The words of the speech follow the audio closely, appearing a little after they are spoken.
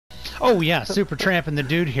Oh yeah, Super Tramp and the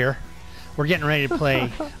Dude here. We're getting ready to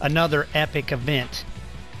play another epic event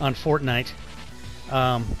on Fortnite.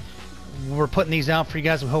 We're putting these out for you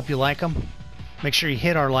guys. We hope you like them. Make sure you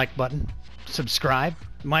hit our like button. Subscribe.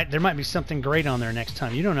 There might be something great on there next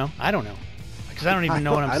time. You don't know. I don't know. Because I don't even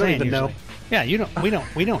know what I'm saying usually. Know. Yeah, you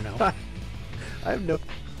don't. We don't know. I have no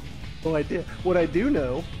idea. What I do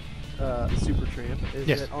know, Super Tramp, is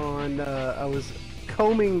that I was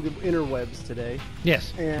combing the interwebs today.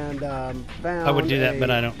 Yes. And found I would do that,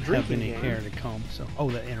 but I don't have any game. hair to comb. So,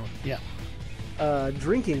 the interweb. Yeah.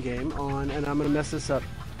 Drinking game on, and I'm gonna mess this up.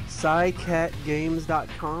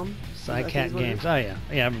 SciCatGames.com. SciCat Games. Oh yeah,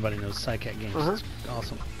 everybody knows SciCat Games. It's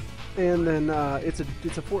awesome. And then it's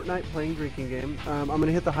a Fortnite playing drinking game. I'm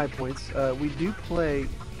gonna hit the high points. We do play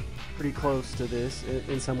pretty close to this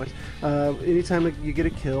in some ways. Anytime you get a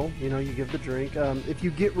kill, you give the drink. If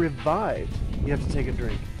you get revived, you have to take a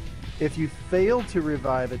drink. If you fail to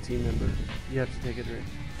revive a team member, you have to take a drink.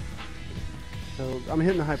 So I'm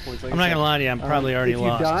hitting the high points. Like I'm not gonna lie to you. I'm probably already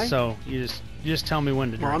lost. Die, so you just tell me when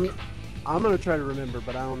to drink. I'm gonna try to remember,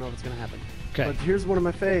 but I don't know if it's gonna happen. Okay. But here's one of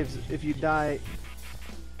my faves. If you die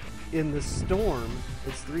in the storm,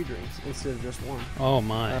 it's 3 drinks instead of just 1. Oh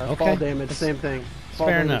my. Okay. Fall damage, same thing. Fall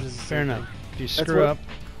fair enough. Fair enough. If you screw up,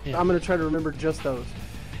 I'm gonna try to remember just those.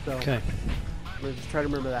 So okay. I'm gonna just try to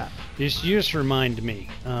remember that. You just remind me.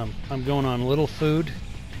 I'm going on little food,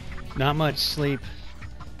 not much sleep,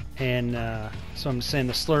 and so I'm saying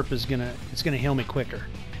the Slurp is gonna heal me quicker.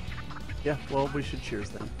 Yeah. Well, we should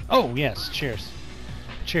cheers then. Oh yes, cheers.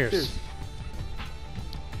 Cheers. Cheers.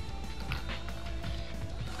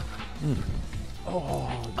 Mm.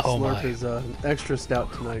 Oh, the Slurp is extra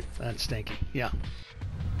stout tonight. That's stinky. Yeah.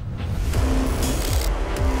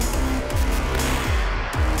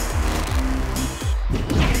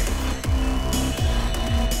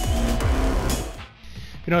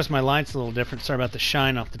 You notice my light's a little different. Sorry about the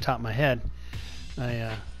shine off the top of my head.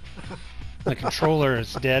 The controller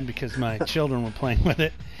is dead because my children were playing with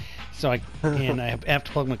it. So I have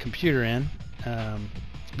to plug my computer in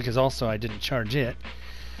because also I didn't charge it.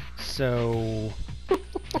 So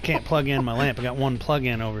I can't plug in my lamp. I got one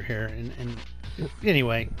plug-in over here, and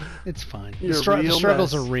anyway, it's fine. The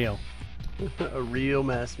struggles are real. A real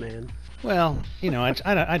mess, man. Well,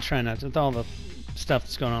 I try not to. With all the stuff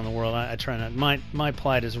that's going on in the world, I try not. My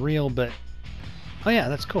plight is real, but oh yeah,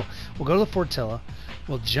 that's cool. We'll go to the Fortilla.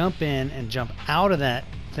 We'll jump in and jump out of that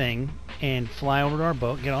thing and fly over to our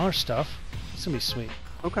boat, get all our stuff. It's gonna be sweet.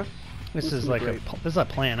 Okay. This is like this is a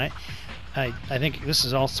plan. I think this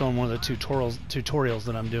is also in one of the tutorials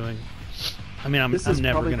that I'm doing. I mean, I'm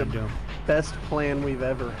never gonna do them. Best plan we've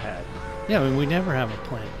ever had. Yeah, I mean, we never have a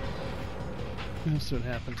plan. Let's see what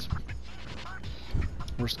happens.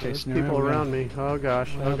 Worst case scenario. People around me. Oh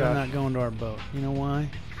gosh. Well, they're not going to our boat. You know why?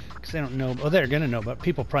 Because they don't know. Oh, they're gonna know, but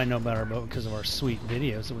people probably know about our boat because of our sweet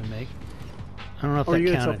videos that we make. I don't know if that counted. Are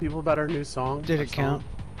you gonna tell people about our new song? Did it count?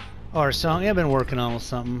 Oh, our song? Yeah, I've been working on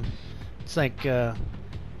something. It's like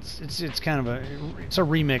it's kind of a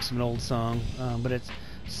remix of an old song, but it's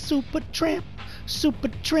Super Tramp,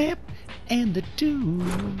 and the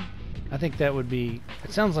Dude. I think that would be.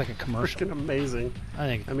 It sounds like a commercial. Freaking amazing.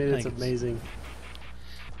 I mean, it's amazing.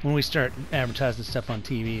 When we start advertising stuff on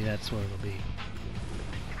TV, that's what it'll be.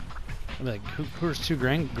 I'll be like, who's 2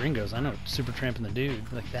 Gringos? I know Super Tramp and the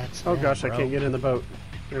Dude. Like that's. Oh gosh, bro. I can't get in the boat.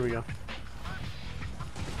 There we go.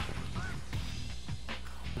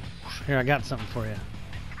 Here, I got something for you.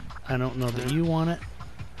 I don't know that you want it,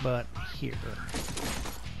 but here.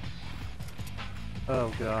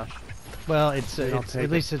 Oh gosh. Well, at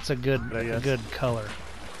least it's a good color.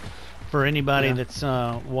 For anybody that's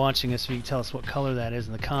watching us, if you can tell us what color that is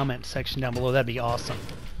in the comment section down below, that'd be awesome.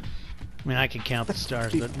 I mean, I could count the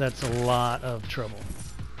stars, but that's a lot of trouble.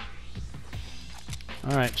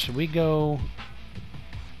 All right, should we go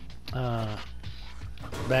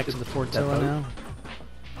back to the Fortilla now?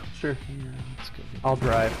 Sure. Yeah, let's go. I'll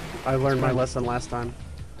drive. I learned my lesson last time.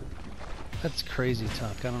 That's crazy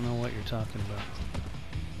talk. I don't know what you're talking about.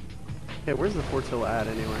 Hey, where's the Fortilla at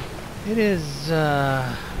anyway? It is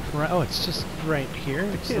right. Oh, it's just right here.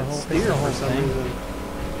 It's the whole thing.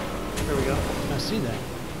 There we go. I see that.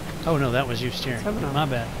 Oh no, that was you steering. My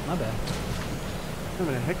bad. My bad.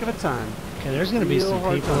 Having a heck of a time. Okay, there's gonna be some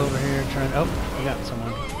people over here trying. Oh, we got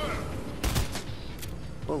someone.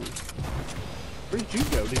 Whoa. Where did you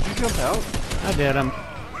go? Did you jump out? I did. I'm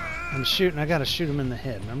shooting. I gotta shoot him in the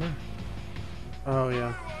head. Remember? Oh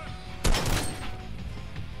yeah.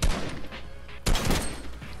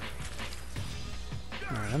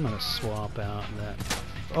 All right, I'm gonna swap out that.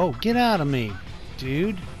 Oh, get out of me,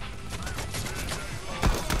 dude!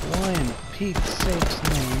 Why in Pete's sake's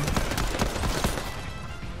name?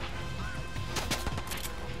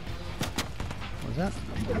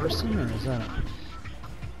 person or is that a...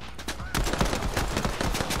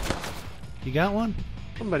 You got one?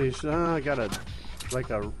 Somebody got a, like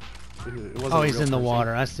a... It wasn't Oh, a he's real in the person.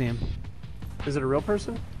 water. I see him. Is it a real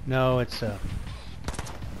person? No, it's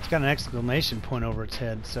got an exclamation point over its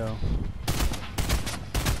head, so...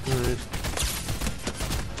 Alright.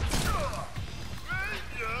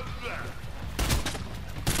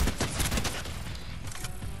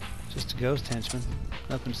 Just a ghost henchman.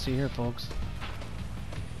 Nothing to see here, folks.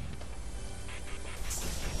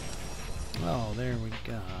 Oh, there we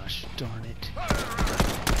go. Gosh, darn it.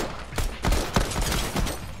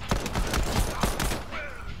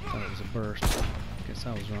 Thought it was a burst. Guess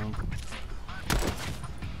I was wrong.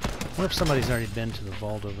 What if somebody's already been to the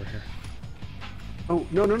vault over here? Oh,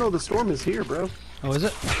 no, the storm is here, bro. Oh, is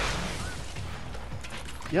it?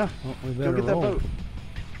 Yeah. Well, we Go better get that roll. boat.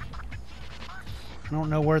 I don't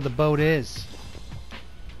know where the boat is.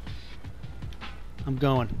 I'm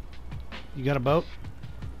going. You got a boat?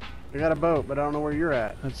 I got a boat, but I don't know where you're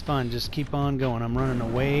at. That's fine. Just keep on going. I'm running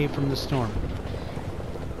away from the storm.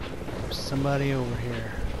 There's somebody over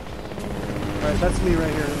here. Alright, that's me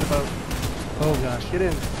right here in the boat. Oh gosh. Get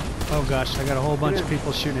in. Oh gosh, I got a whole bunch in. of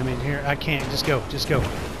people shooting at me here. I can't. Just go. Just go.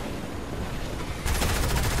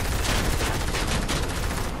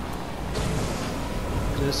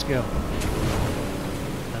 Just go.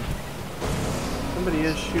 Somebody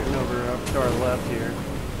is shooting over up to our left here.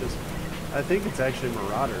 Just, I think it's actually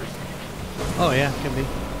marauders. Oh yeah, could be.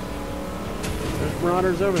 There's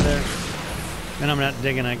marauders over there. And I'm not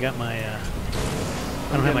digging. I got my.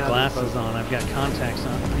 I don't have my glasses on. I've got contacts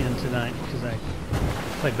on in tonight because I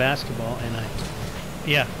play basketball and I.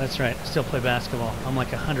 Yeah, that's right. I still play basketball. I'm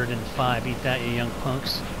like 105. Eat that, you young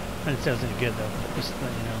punks. And it sounds any good though. Just to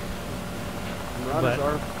let you know. Marauders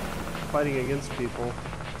are fighting against people.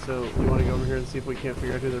 So you want to go over here and see if we can't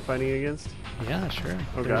figure out who they're fighting against? Yeah, sure.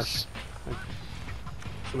 Oh gosh.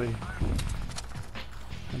 Somebody.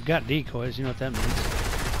 I've got decoys. You know what that means.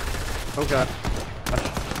 Oh god.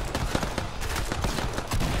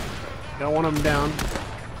 Got one of them down.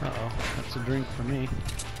 Uh-oh. That's a drink for me.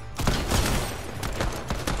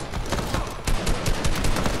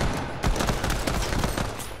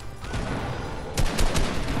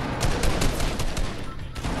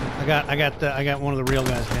 I got one of the real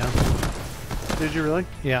guys down. Did you really?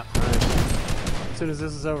 Yeah. Alright. As soon as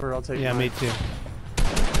this is over, I'll take Yeah, mine. me too.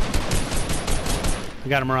 I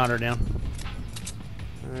got a marauder down.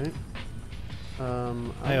 Alright.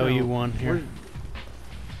 I owe you one here.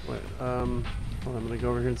 Wait, hold on, I'm gonna go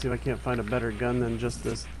over here and see if I can't find a better gun than just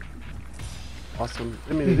this awesome.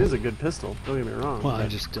 I mean, it is a good pistol. Don't get me wrong. Well, I but-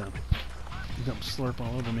 just got slurp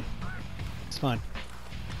all over me. It's fine.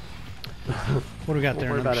 What do we got there?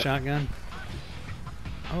 worry Another about it. shotgun?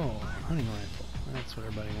 Oh, hunting rifle. That's what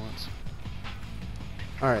everybody wants.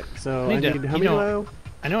 All right, so I I need to- need how you many know- do I owe?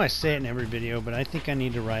 I know I say it in every video, but I think I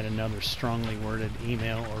need to write another strongly worded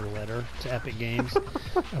email or letter to Epic Games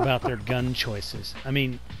about their gun choices. I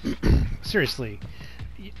mean, seriously,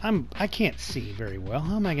 I can't see very well.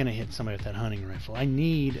 How am I going to hit somebody with that hunting rifle? I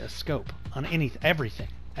need a scope on everything,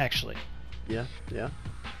 actually. Yeah, yeah.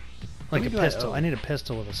 Like How a many do I pistol. owe? I need a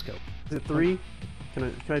pistol with a scope. Is it 3?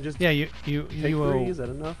 Can I just Yeah, you take owe. 3? Is that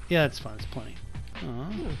enough? Yeah, it's fine. It's plenty. Aw,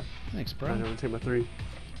 thanks, bro. I don't take my 3.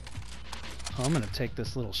 Oh, I'm gonna take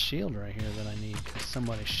this little shield right here that I need because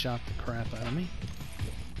somebody shot the crap out of me.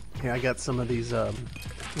 Yeah, I got some of these.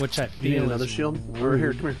 Which I You feel need is another shield? Over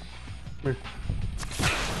here, come here. Come here.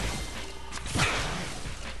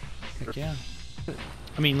 Heck yeah.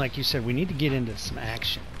 I mean, like you said, we need to get into some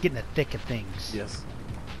action. Get in the thick of things. Yes.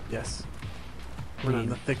 Yes. We're not in mean-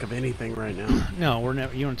 the thick of anything right now. No, we're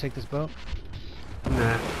never. You want to take this boat?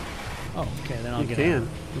 Nah. Oh, okay. Then I'll You get can. out.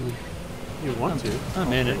 You want to?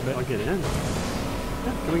 I'm in it, but I'll get in.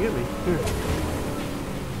 Yeah, come and get me. Here.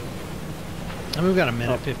 I mean, we've got a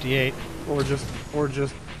minute Oh. 58. Or just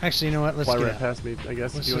Actually, you know what? Let's fly get right out. past me. I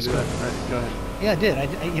guess. Let's You want to just do that? All right, go ahead. Yeah, I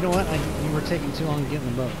did. You know what? You were taking too long to get in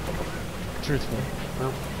the boat. Truthfully.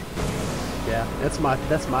 Well, yeah, that's my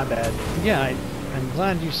bad. Yeah, I'm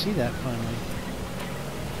glad you see that finally.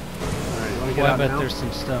 All right, you want to get Well, I out bet now? there's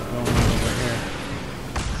some stuff going on over here.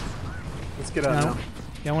 Let's get out No. now.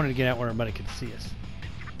 Yeah, I wanted to get out where everybody could see us.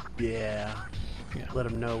 Yeah. Yeah. Let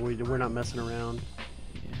them know we're not messing around.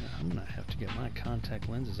 Yeah, I'm gonna have to get my contact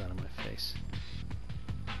lenses out of my face.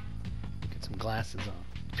 Get some glasses on.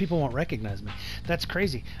 People won't recognize me. That's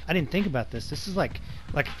crazy. I didn't think about this. This is like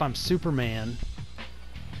if I'm Superman,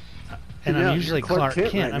 and Yeah, I'm usually you're Clark Clark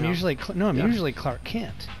Kent Kent. right I'm now. usually I'm Yeah. usually Clark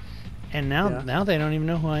Kent, and now Yeah. they don't even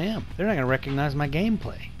know who I am. They're not gonna recognize my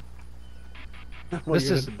gameplay. Well, This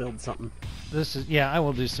you're is- going to build something. This is I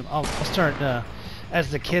will do some. I'll start As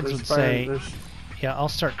the kids There's would fire, say, there's- yeah, I'll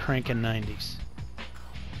start cranking 90s.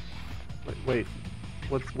 Wait.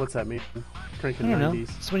 What's that mean? Cranking I don't know.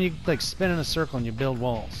 90s. It's when you like spin in a circle and you build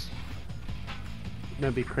walls.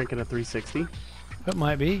 That'd be cranking a 360. It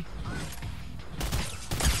might be.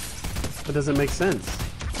 That doesn't make sense.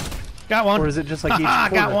 Got one. Or is it just like each Ah,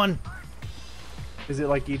 corner? got one. Is it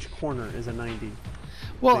like each corner is a 90?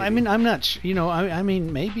 Well, Maybe. I mean, I'm not. You know, I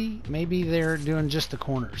mean, maybe they're doing just the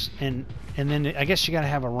corners, and then I guess you got to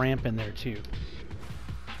have a ramp in there too.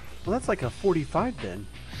 Well, that's like a 45 then.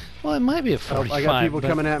 Well, it might be a 45. I got people but-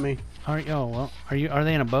 coming at me. Are you? Are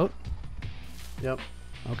they in a boat? Yep.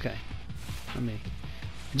 Okay. Let me.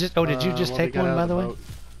 Just. Oh, did you just well, they take got one, out by of the way? boat.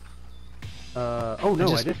 Oh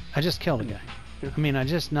no, I did. I just killed a guy. I mean, I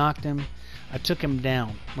just knocked him. I took him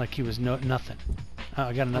down like he was nothing. Oh,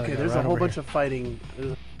 I got another Okay, guy there's right a whole over bunch here. of fighting.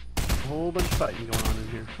 There's a whole bunch of fighting going on in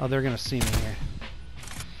here. Oh, they're gonna see me here.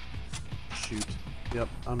 Shoot. Yep,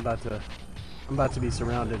 I'm about to be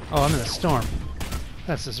surrounded. Oh, I'm in a storm.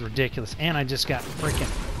 That's just ridiculous. And I just got freaking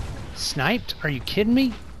sniped. Are you kidding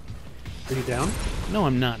me? Are you down? No,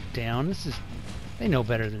 I'm not down. This is. They know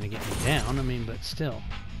better than to get me down. I mean, but still.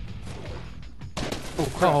 Oh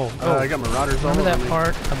crap. Oh. I got marauders all Remember over that me.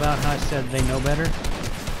 part about how I said they know better?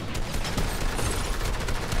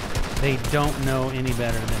 They don't know any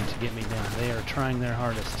better than to get me down. They are trying their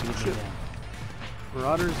hardest to get me Shit. down.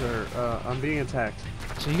 Marauders are. I'm being attacked.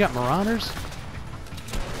 So you got marauders?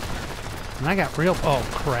 And I got real. Oh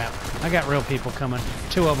crap! I got real people coming.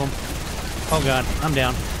 2 of them. Oh god, I'm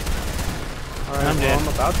down. All right, I'm well, dead. I'm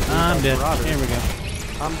about to. I'm dead. Marauders. Here we go.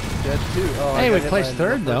 I'm dead too. Oh, I Hey, got we hit placed by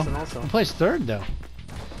another third though. person also. We placed third though.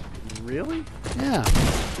 Really? Yeah.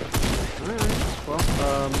 All right.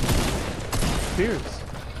 Well, cheers.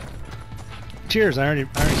 Cheers! I already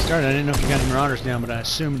started. I didn't know if you got any marauders down, but I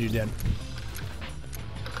assumed you did.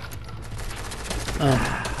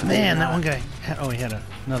 Man, that one guy. He had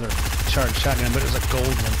another charged shotgun, but it was a gold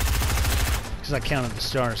one. Because I counted the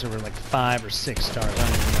stars, there were like 5 or 6 stars. I don't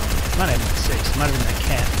even know. Might have been 6. Might have been that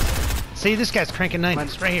cat. See, this guy's cranking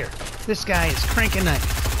 90s right here. This guy is cranking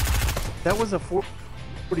 90s. That was a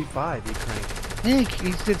 45 you cranked. Yeah,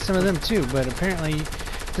 he did some of them too, but apparently,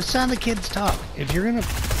 that's how the kids talk. If you're gonna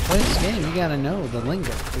play this game, you gotta know the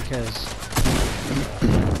lingo because.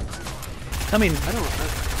 I mean,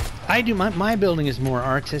 I do my building is more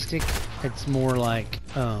artistic. It's more like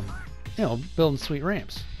building sweet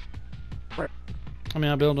ramps. Right. I mean,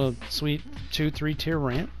 I build a sweet 2-3 tier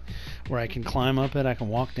ramp where I can climb up it. I can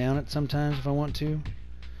walk down it sometimes if I want to.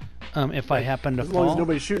 If I happen to As fall. long as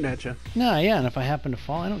nobody's shooting at you. No, yeah, and if I happen to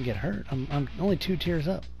fall, I don't get hurt. I'm only 2 tiers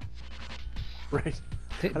up. Right.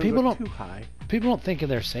 People don't too high. people don't think of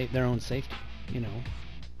their own safety, you know.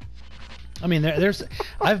 I mean, there's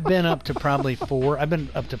I've been up to probably 4. I've been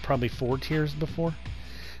up to probably 4 tiers before,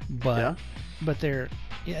 but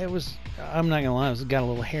it was. I'm not gonna lie, it got a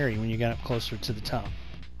little hairy when you got up closer to the top.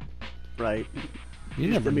 Right. You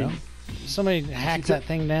never know. Somebody hacked that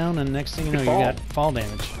thing down, and next thing you know, you got fall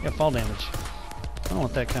damage. You got fall damage. I don't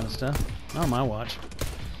want that kind of stuff. Not on my watch.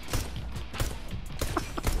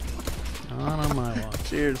 Not on my watch.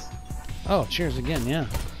 Cheers. Oh, cheers again, yeah.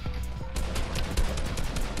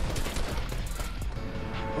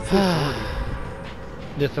 What's the authority?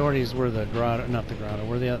 The authorities were the grotto, not the grotto,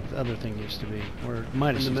 where the other thing used to be. Or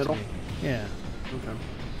Midas In the used middle? to be. Yeah. Okay.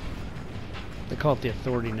 They call it the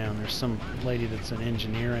authority now, and there's some lady that's an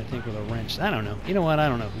engineer, I think, with a wrench. I don't know. You know what? I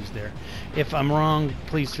don't know who's there. If I'm wrong,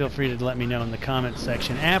 please feel free to let me know in the comments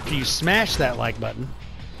section after you smash that like button.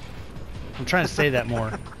 I'm trying to say that more.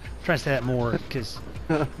 I'm trying to say that more because,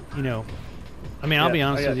 you know, I mean, I'll be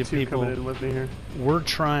honest with you, people. Coming in with me here. We're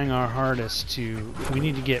trying our hardest to. We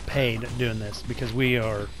need to get paid doing this because we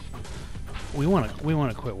want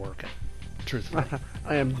to quit working. Truthfully,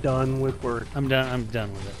 I am done with work. I'm done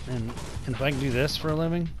with it. And if I can do this for a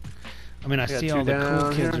living, I mean, I got see 2 all the cool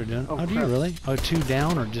down kids here. are doing. Oh, Oh, do you crap. really? Oh, 2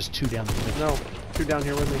 down or just 2 down? No, 2 down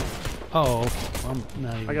here with me. Oh, okay. Well, I'm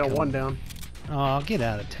not even. I got coming. 1 down. Oh, get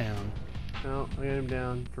out of town. No, I got him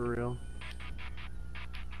down for real.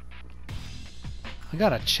 I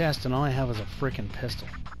got a chest and all I have is a freaking pistol.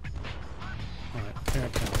 All right, there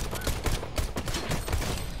it comes.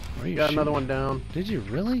 Where are you Got shooting? another one down. Did you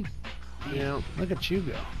really? Yeah, Look at you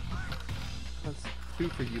go. that's 2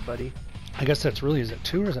 for you, buddy. I guess that's really, is it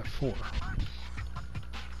 2 or is it 4?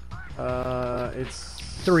 It's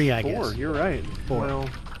 3, I 4. guess. You're right. 4. Well,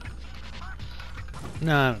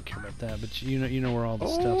 No, I don't care about that, but you know where all the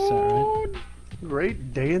stuff's at, right? oh,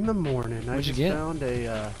 great day in the morning. I What'd you just get? found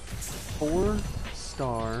a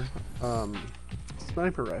 4-star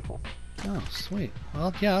sniper rifle. Oh, sweet.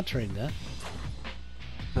 Well, yeah, I'll trade that.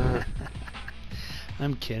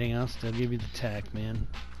 I'm kidding. I'll still give you the tack, man.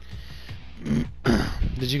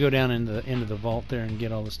 Did you go down into the vault there and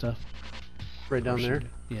get all the stuff? Right down there?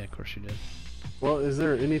 Yeah, of course you did. Well, is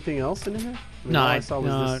there anything else in here? I mean, No, all I saw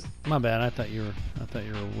was this. my bad. I thought you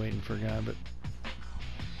were waiting for a guy, but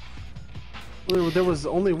Well, there was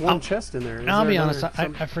only one chest in there. I'll be honest.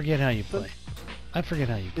 I forget how you play. I forget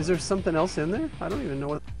how you play. Is there something else in there? I don't even know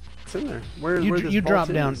what's in there. Where you drop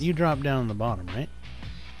down? is? You drop down on the bottom, right?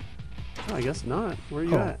 Oh, I guess not. Where are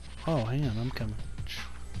you at? Oh, hang on. I'm coming.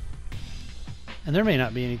 And there may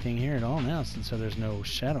not be anything here at all now, since there's no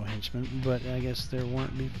shadow henchmen. But I guess there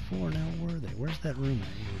weren't before. Now were they? Where's that room at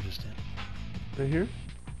you were just in? Right here.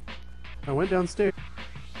 I went downstairs.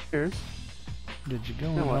 Did you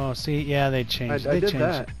go? No, oh, see, yeah, they changed. I they did changed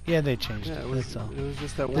that. it. Yeah, they changed Yeah, it. it was, That's all. it was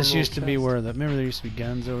just that one. This used to be chest. where the. Remember, there used to be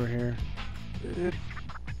guns over here. Yeah,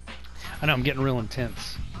 I know I'm getting real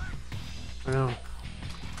intense. I know.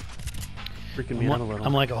 Freaking me out a little.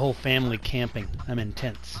 I'm like a whole family camping. I'm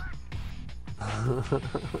intense.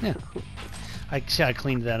 Yeah. I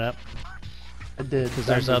cleaned that up. I did. Because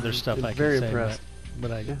there's other stuff I very can say, impressed.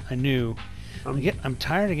 but Yeah. I knew. I'm I'm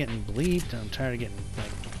tired of getting bleeped. I'm tired of getting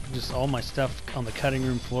like just all my stuff on the cutting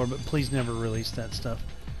room floor. But please never release that stuff.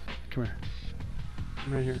 Come here.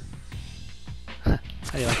 right here. How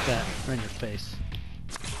do you like that? Right in your face.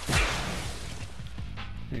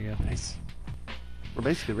 There you go. Nice. We're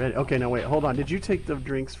basically ready. Okay, now wait, hold on. Did you take the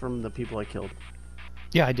drinks from the people I killed?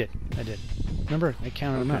 Yeah, I did. Remember, I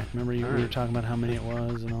counted them Okay. out. Remember, we were talking about how many it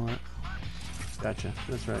was and all that. Gotcha.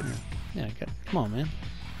 That's right. Yeah, come on, man.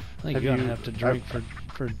 I think Have you're gonna you- have to drink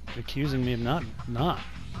for accusing me of not.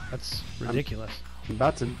 That's ridiculous.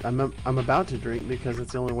 I'm about to drink because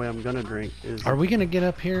it's the only way I'm gonna drink. Is Are we gonna get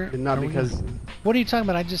up here? not Are we because What are you talking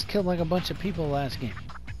about? I just killed like a bunch of people last game.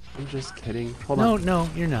 I'm just kidding. Hold on. No,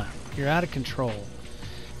 you're not. You're out of control.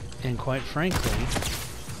 And quite frankly,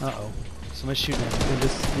 uh-oh, somebody's shooting at me.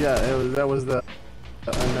 That was the.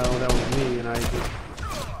 No, that was me, and I just.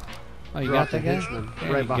 Oh, you dropped got that a guy? henchman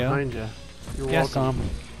There right you go. behind you. You're Yeah, welcome.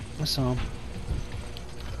 I saw him.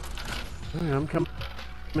 Alright, I'm coming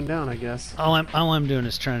down, I guess. All I'm doing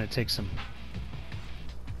is trying to take some.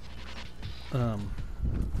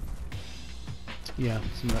 Yeah,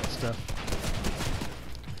 some of that stuff.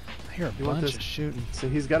 I hear a You want bunch this? of shooting. So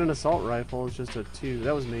he's got an assault rifle. It's just a 2.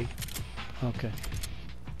 That was me. Okay.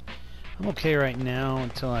 I'm okay right now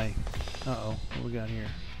until I. Uh-oh, what we got here?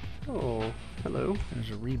 Oh, hello.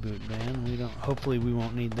 There's a reboot van. Hopefully we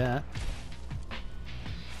won't need that.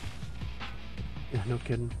 Yeah, no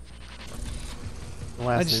kidding. The I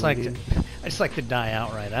last just thing I just like to die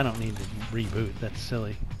outright. I don't need to reboot. That's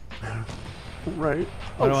silly. Right.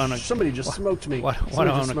 Why do I Oh, wanna- somebody just smoked me. Why do Somebody I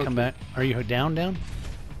just want to smoked come me. back? Are you down?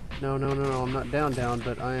 No, I'm not down,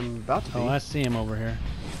 but I'm about to be. Oh, I see him over here.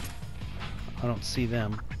 I don't see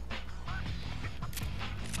them.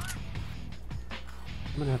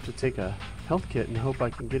 I'm gonna have to take a health kit and hope I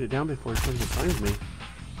can get it down before he comes and finds me.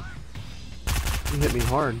 He hit me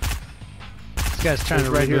hard. This guy's trying He's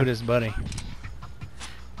to right reboot here. his buddy.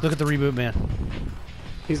 Look at the reboot man.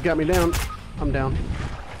 He's got me down. I'm down.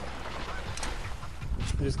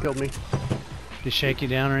 He just killed me. Did he shake you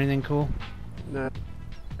down or anything cool? No,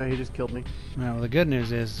 he just killed me. Well, the good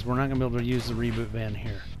news is we're not going to be able to use the reboot van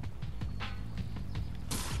here.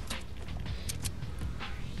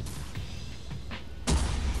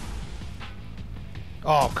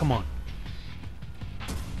 Oh, come on.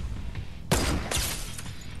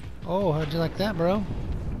 Oh, how'd you like that, bro?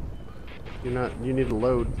 You're not. You need to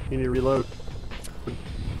load. You need to reload.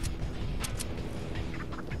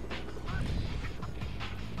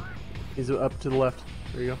 He's up to the left.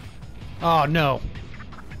 There you go. Oh, no.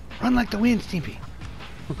 Run like the wind, Stimpy.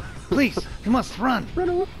 Please, you must run. Run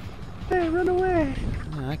away! Hey, run away!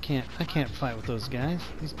 No, I can't fight with those guys.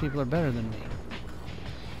 These people are better than me.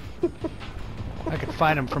 I could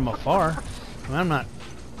fight them from afar. I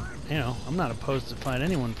mean, I'm not opposed to fight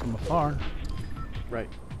anyone from afar. Right.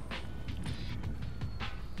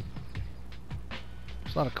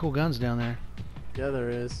 There's a lot of cool guns down there. Yeah, there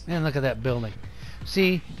is. Man, look at that building.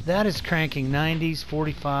 See, that is cranking 90s,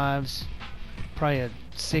 45s, probably a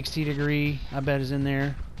 60 degree, I bet is in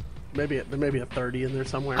there. There may be a 30 in there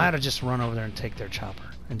somewhere. I ought to just run over there and take their chopper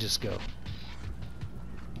and just go.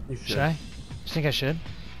 You should. Should I? You think I should?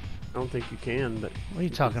 I don't think you can, but What are you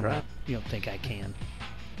talking try. about? You don't think I can?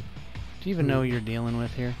 Do you even know who you're dealing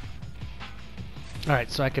with here? Alright,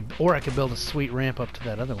 so I could build a sweet ramp up to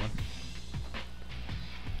that other one.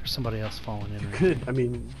 There's somebody else falling in right Good. I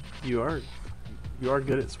mean, you are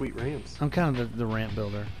good at sweet ramps. I'm kind of the ramp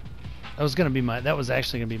builder. That was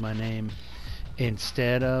actually gonna be my name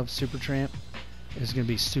instead of Super Tramp. It was gonna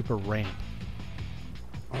be Super Ramp.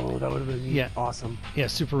 Oh, that would have been awesome. Yeah,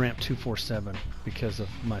 Super Ramp 247 because of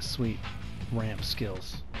my sweet ramp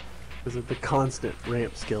skills. Because of the constant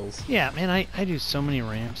ramp skills. Yeah, man, I do so many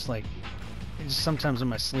ramps. Like, just sometimes in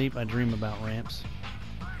my sleep, I dream about ramps.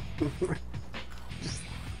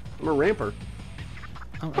 I'm a ramper.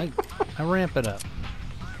 Oh, I ramp it up.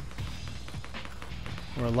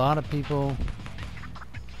 Where a lot of people...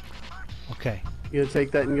 Okay. You gonna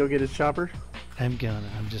take that and go get his chopper? I'm gonna.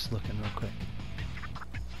 I'm just looking real quick.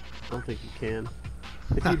 I don't think you can.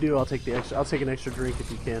 If you do, I'll take the extra. I'll take an extra drink if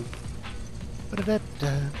you can.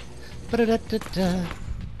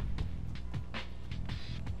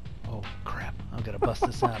 Oh crap! I'm gonna bust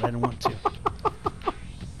this out. I didn't want to.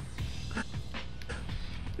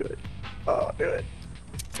 Do it. Oh, do it.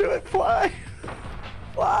 Do it. Fly.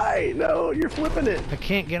 Fly. No, you're flipping it. I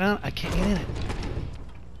can't get on. I can't get in it.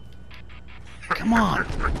 Come on.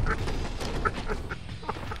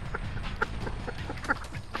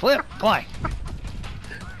 Flip. Fly.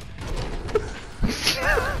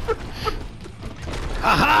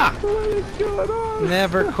 Aha! What is going on?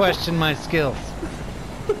 Never question my skills.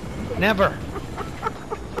 Never.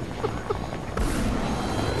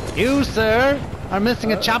 You, sir, are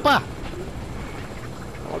missing a chopper.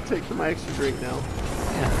 I'll take my extra drink now.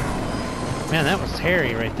 Yeah. Man, that was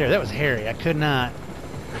hairy right there. That was hairy. I could not.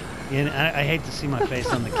 And I hate to see my face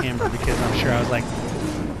on the camera because I'm sure I was like,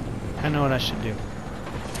 I know what I should do.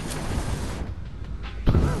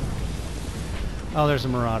 Oh, there's a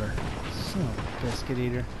marauder. Son of a biscuit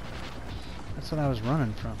eater. That's what I was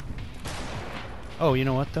running from. Oh, you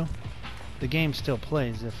know what though? The game still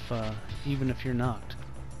plays if even if you're knocked.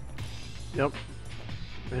 Yep.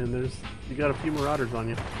 And you got a few marauders on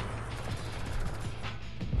you.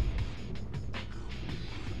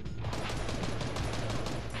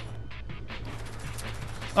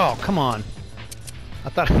 Oh, come on. I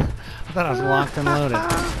thought I was locked and loaded.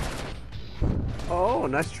 Oh,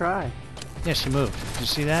 nice try. Yeah, she moved. Did you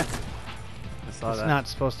see that? I saw that. It's not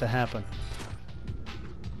supposed to happen.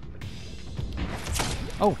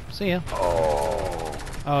 Oh, see ya. Oh.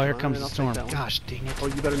 Oh, here comes the I'll take storm. that one. Gosh, dang it. Oh,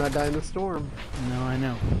 you better not die in the storm. No, I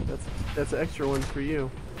know. That's an extra one for you.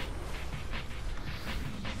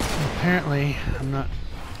 Apparently, I'm not...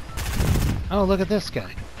 Oh, look at this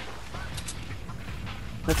guy.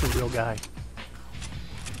 That's a real guy.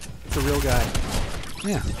 It's a real guy.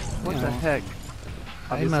 Yeah. What the heck? He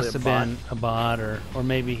Obviously must have bot. been a bot, or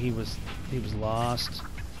maybe he was lost.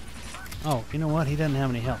 Oh, you know what? He doesn't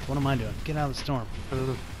have any health. What am I doing? Get out of the storm. I don't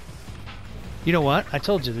know. You know what? I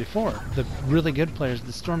told you before. The really good players,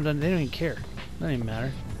 the storm doesn't. They don't even care. Doesn't even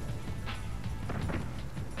matter.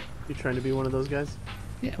 You trying to be one of those guys?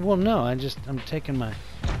 Yeah. Well, no. I'm taking my.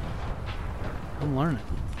 I'm learning.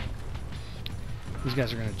 These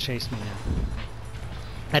guys are gonna chase me now.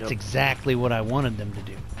 That's Yep. exactly what I wanted them to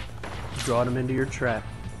do. Brought him into your trap.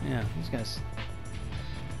 Yeah. These guys.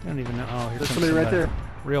 They don't even know. Oh, here There's comes somebody right there.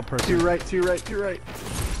 Real person. To your right, to your right, to your right.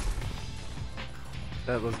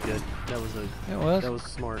 That was good. It was. That was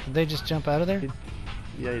smart. Did they just jump out of there?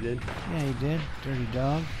 Yeah, he did. Yeah, he did. Dirty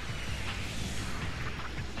dog.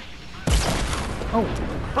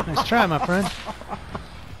 Oh, nice try, my friend.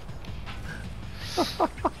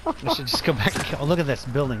 I should just go back and kill. Oh, look at this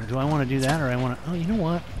building. Do I want to do that, or I want to... Oh, you know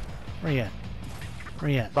what? Where you at?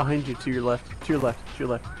 Where you at? Behind you, to your left, to your left, to your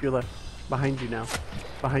left, to your left. Behind you now.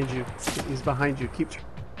 Behind you. He's behind you. Keep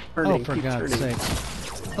turning. Oh, for keep God's turning.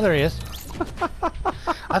 sake. Oh, there he is.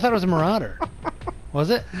 I thought it was a marauder. Was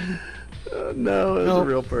it? No, it was Nope. a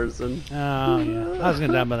real person. Oh, yeah. I was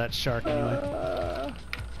going to die by that shark anyway.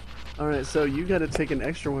 Alright, so you gotta take an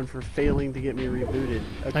extra one for failing to get me rebooted.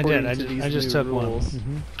 I did. I I just took rules.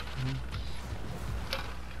 one.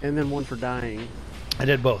 And then one for dying. I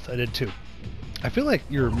did both. I did two. I feel like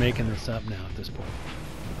you're making this up now at this point.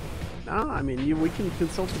 No, I mean, we can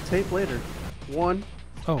consult the tape later. One,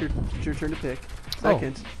 Oh. it's your turn to pick.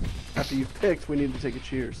 Second, after you've picked, we need to take a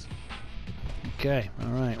cheers. Okay. All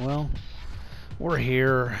right. Well, we're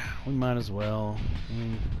here. We might as well. I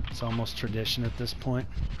mean, it's almost tradition at this point.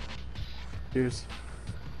 Cheers.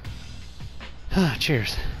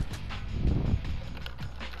 Cheers.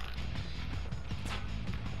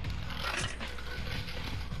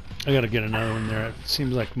 I gotta get another one there. It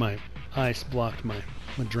seems like my ice blocked my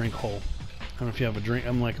drink hole. I don't know if you have a drink.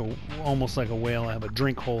 I'm like almost like a whale. I have a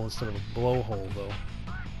drink hole instead of a blowhole, though.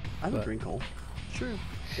 I have a drink hole. True.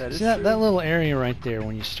 That is See that true. little area right there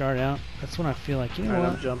when you start out? That's when I feel like, you know Alright,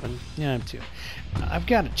 what? I'm jumping. Yeah, I'm too. I've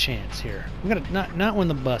got a chance here. I'm gonna not when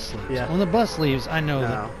the bus leaves. Yeah. When the bus leaves, I know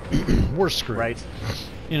that we're screwed. Right.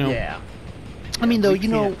 You know. Yeah. I mean, though, We you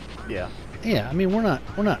know. can't- Yeah. Yeah. I mean, we're not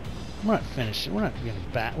We're not finishing. We're not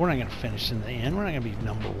gonna finish in the end. We're not gonna be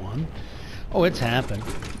 #1. Oh, it's happened,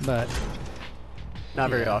 but not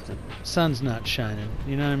very often. Sun's not shining.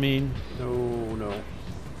 You know what I mean? No.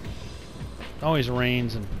 It always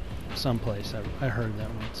rains in some place. I heard that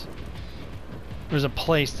once. There's a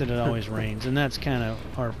place that it always rains, and that's kind of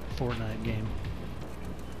our Fortnite game.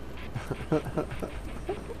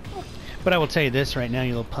 But I will tell you this right now, you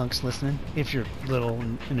little punks listening. If you're little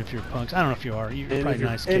and if you're punks, I don't know if you are. You're probably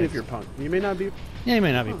nice kids. And if you're punk, you may not be. Yeah, you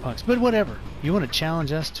may not be punks, but whatever. You want to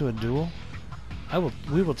challenge us to a duel?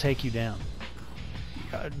 We will take you down.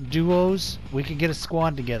 Duos, we could get a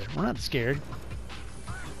squad together. We're not scared.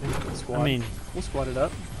 Squad. I mean, we'll squad it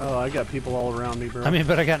up. Oh, I got people all around me, bro. I mean,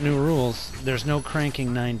 but I got new rules. There's no cranking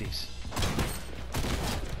 90s.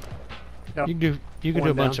 Yep. You can do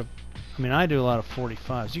a bunch down. of. I mean, I do a lot of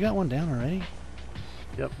 45s. You got one down already?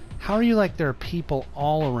 Yep. How are you like there are people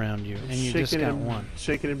all around you and you just got one?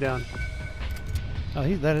 Shaking him down. Oh,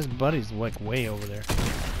 that his buddy's like way over there.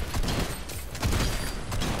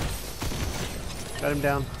 Got him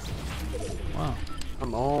down. Wow.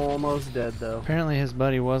 I'm almost dead though. Apparently his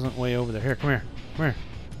buddy wasn't way over there. Here, come here. Come here.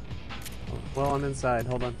 Well, I'm inside.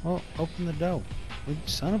 Hold on. Well, open the door.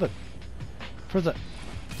 Son of a...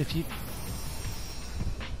 If you...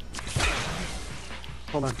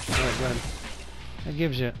 Hold on. All right, go ahead.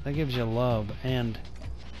 That gives you love and...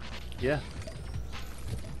 Yeah.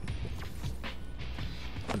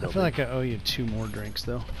 I feel like I owe you 2 more drinks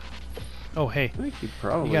though. Oh hey, I think you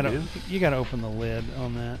probably do. You gotta open the lid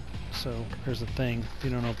on that. So here's the thing: if you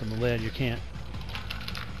don't open the lid, you can't.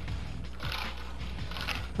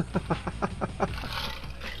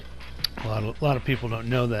 A lot of people don't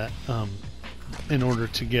know that. In order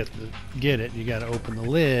to get it, you gotta open the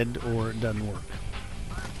lid, or it doesn't work.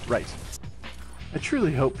 Right. I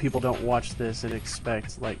truly hope people don't watch this and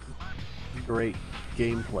expect like great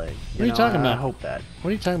gameplay. What are you talking about? I hope that.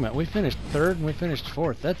 What are you talking about? We finished 3rd and we finished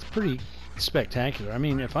 4th. That's pretty spectacular. I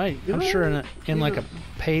mean, I'm sure in like a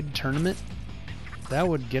paid tournament, that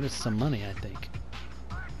would get us some money, I think.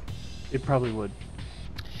 It probably would.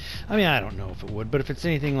 I mean, I don't know if it would, but if it's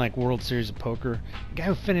anything like World Series of Poker, the guy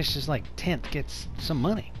who finishes like 10th gets some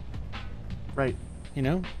money. Right. You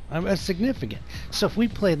know, that's significant. So if we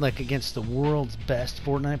played like against the world's best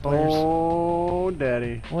Fortnite players, oh,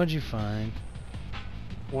 daddy, what'd you find?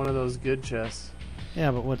 One of those good chests.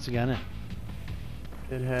 Yeah, but what's it got in it?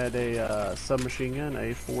 It had a submachine gun,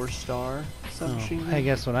 a 4-star submachine gun. Hey,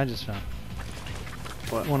 guess what I just found?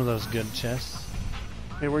 What? One of those good chests.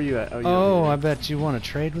 Hey, where you at? Oh, I bet you want to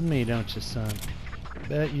trade with me, don't you, son?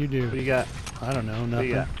 Bet you do. What you got? I don't know, What nothing.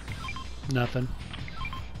 you got? Nothing.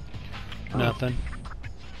 Oh. Nothing.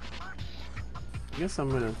 I guess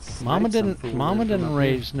I'm gonna. Mama didn't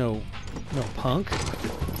raise no punk.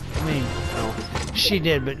 I mean, No. she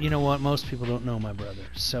did, but you know what? Most people don't know my brother,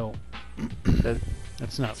 so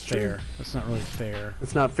that's not fair. True. That's not really fair.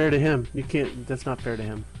 It's not fair to him. You can't. That's not fair to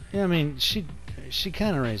him. Yeah, I mean, she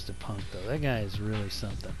kind of raised a punk though. That guy is really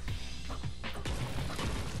something.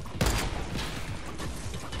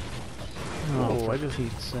 Oh, for I just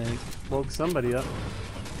Pete's sake! woke somebody up.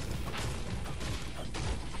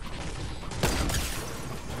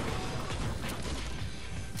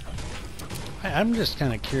 I'm just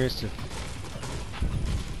kind of curious if...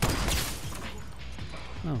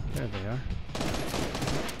 Oh, there they are.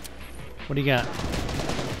 What do you got?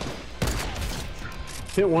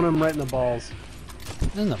 Hit one of them right in the balls.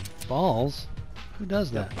 In the balls? Who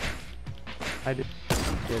does that? I did.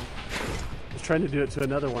 I was trying to do it to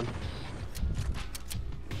another one.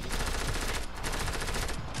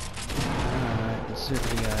 Alright, let's see what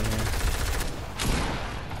we got here.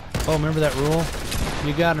 Oh, remember that rule?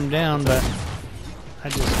 You got him down, but I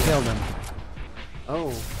just killed him.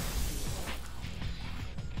 Oh.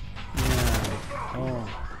 Yeah. Oh.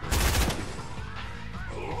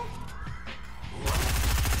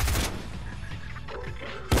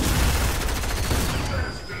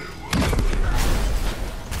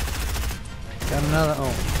 Got another.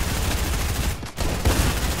 Oh.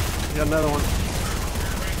 Got another one.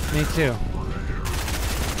 Me too.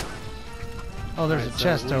 Oh, there's Alright, a so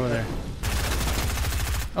chest we over got- there.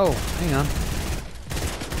 Oh, hang on.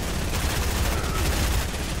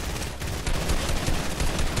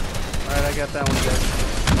 Alright, I got that one dead.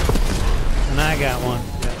 And I got one.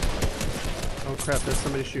 Yeah. Oh crap, there's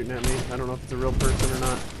somebody shooting at me. I don't know if it's a real person or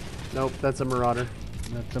not. Nope, that's a marauder.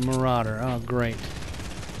 That's a marauder. Oh, great.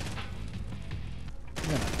 We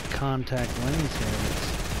got contact lanes here.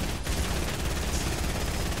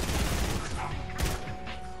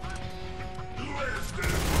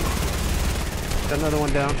 Got another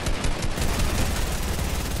one down.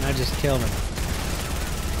 And I just killed him.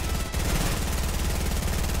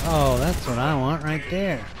 Oh, that's what I want right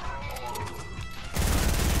there.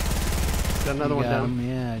 Got another one down. Him.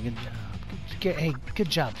 Yeah, good job. Hey, good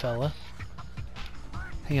job, fella.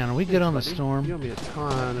 Hang on, are we good on the storm? You owe me a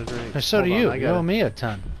ton of drinks. So do you. You owe me a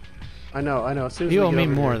ton. I know. As soon as you we owe get me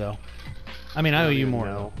over more, here. though. I mean, I owe you more.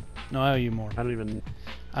 Know. No, I owe you more. I don't even...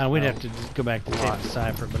 We'd have to just go back to tape the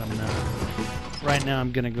cipher, but I'm not. Right now,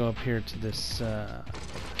 I'm going to go up here to this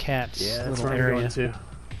cat's little area. I'm going to.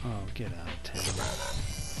 Oh, get out of town.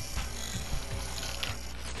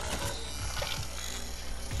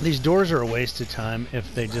 These doors are a waste of time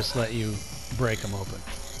if they just let you break them open.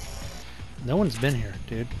 No one's been here,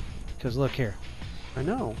 dude. Because look here. I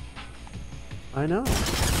know. I know.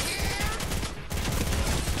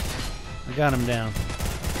 I got him down.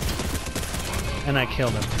 And I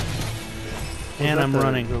killed him. And I'm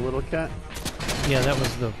running. The little cat? Yeah, that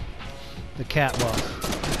was the cat boss.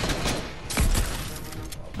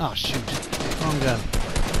 Oh, shoot. Wrong gun.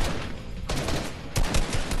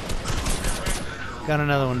 Got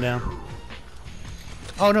another one down.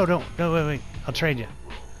 Oh, no, don't. No, wait. I'll trade you.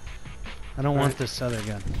 I don't want this other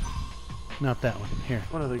gun. Not that one. Here.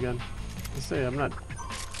 What other gun? Let's say I'm not...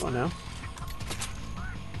 Come on now.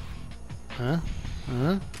 Huh?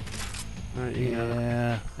 Huh? Alright,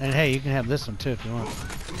 yeah. And hey, you can have this one too if you want.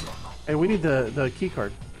 Hey, we need the key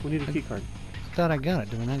card. We need a key card. I thought I got it.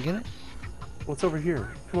 Did we not get it? What's over here?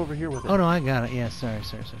 Come over here with it. Oh no, I got it. Yeah, sorry.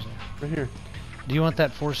 Right here. Do you want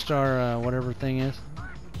that 4-star whatever thing is?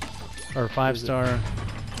 Or 5-star?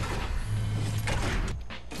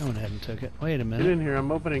 I went ahead and took it. Wait a minute. Get in here.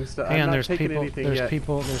 I'm opening stuff. Hang on, I'm not there's taking people. anything There's yet.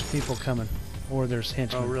 people. There's people coming, or there's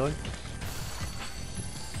henchmen. Oh really?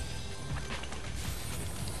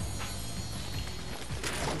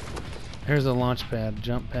 Here's a launch pad,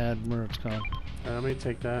 jump pad, whatever it's called. Alright, let me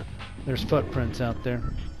take that. There's footprints out there.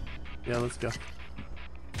 Yeah, let's go.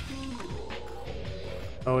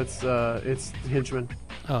 Oh, it's henchmen.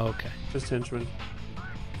 Oh, okay. Just henchmen.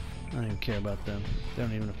 I don't even care about them. They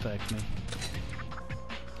don't even affect me.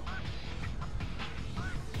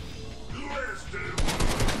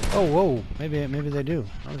 Oh, whoa. Maybe they do.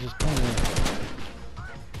 I was just playing with it.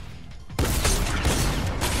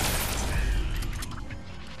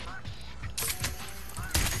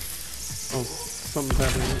 Oh, something's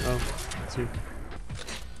happening. Oh, it's you.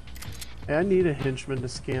 Hey, I need a henchman to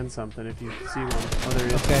scan something if you see one. Oh, there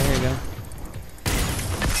he is. Okay, here you go.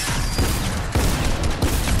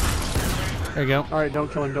 There you go. Alright, don't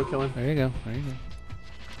kill him, don't kill him. There you go. There you go.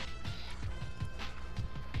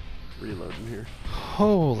 Reloading here.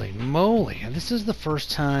 Holy moly. This is the first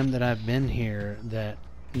time that I've been here that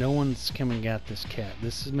no one's come and got this cat.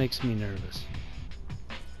 Makes me nervous.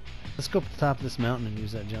 Let's go up to the top of this mountain and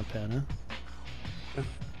use that jump pad, huh? Yeah.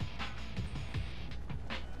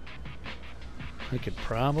 I could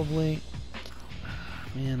probably...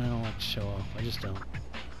 Man, I don't like to show off. I just don't.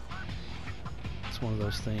 It's one of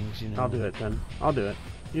those things, you know. I'll do it then. I'll do it.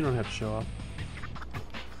 You don't have to show off.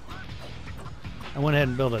 I went ahead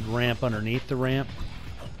and built a ramp underneath the ramp.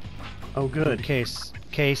 Oh, good. In case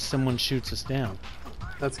someone shoots us down.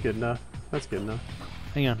 That's good enough. That's good enough.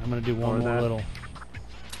 Hang on, I'm going to do one more little...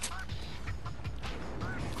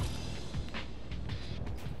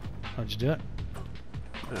 How'd you do it?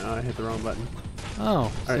 I hit the wrong button.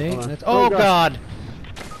 Oh, right, see? hold on. That's, Oh, oh God!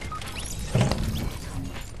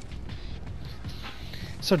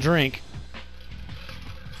 So drink.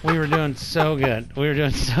 We were doing so good. We were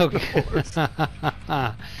doing so good.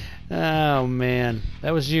 Oh man,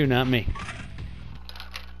 that was you, not me.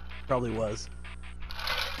 Probably was.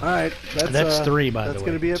 All right, that's 3 by the way. That's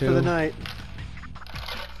gonna be it 2. for the night.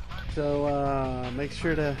 So make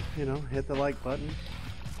sure to hit the like button,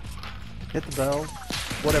 hit the bell,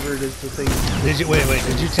 whatever it is the thing. Did you wait?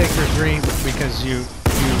 Did you take your 3 because you?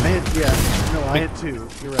 I hit 2.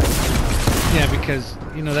 You're right. Yeah, because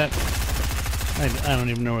you know that. I don't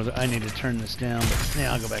even know whether I need to turn this down, but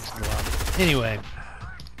yeah, I'll go back to the lobby. Anyway,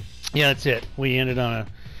 yeah, that's it. We ended on a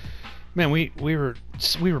man. We were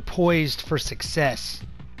poised for success.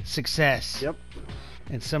 Yep.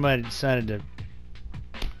 And somebody decided to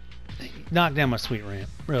knock down my sweet ramp.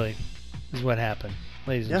 Really, is what happened,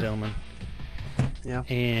 ladies and gentlemen. Yeah.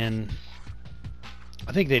 And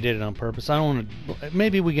I think they did it on purpose. I don't want to.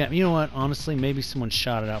 Maybe we got. You know what? Honestly, maybe someone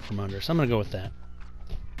shot it out from under us. I'm gonna go with that.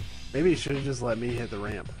 Maybe you should have just let me hit the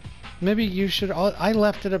ramp. Maybe you should. I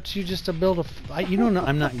left it up to you just to build a. You don't know.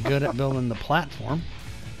 I'm not good at building the platform.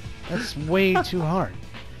 That's way too hard.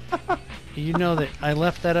 You know that I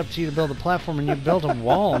left that up to you to build a platform, and you built a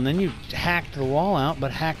wall, and then you hacked the wall out, but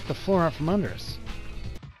hacked the floor out from under us.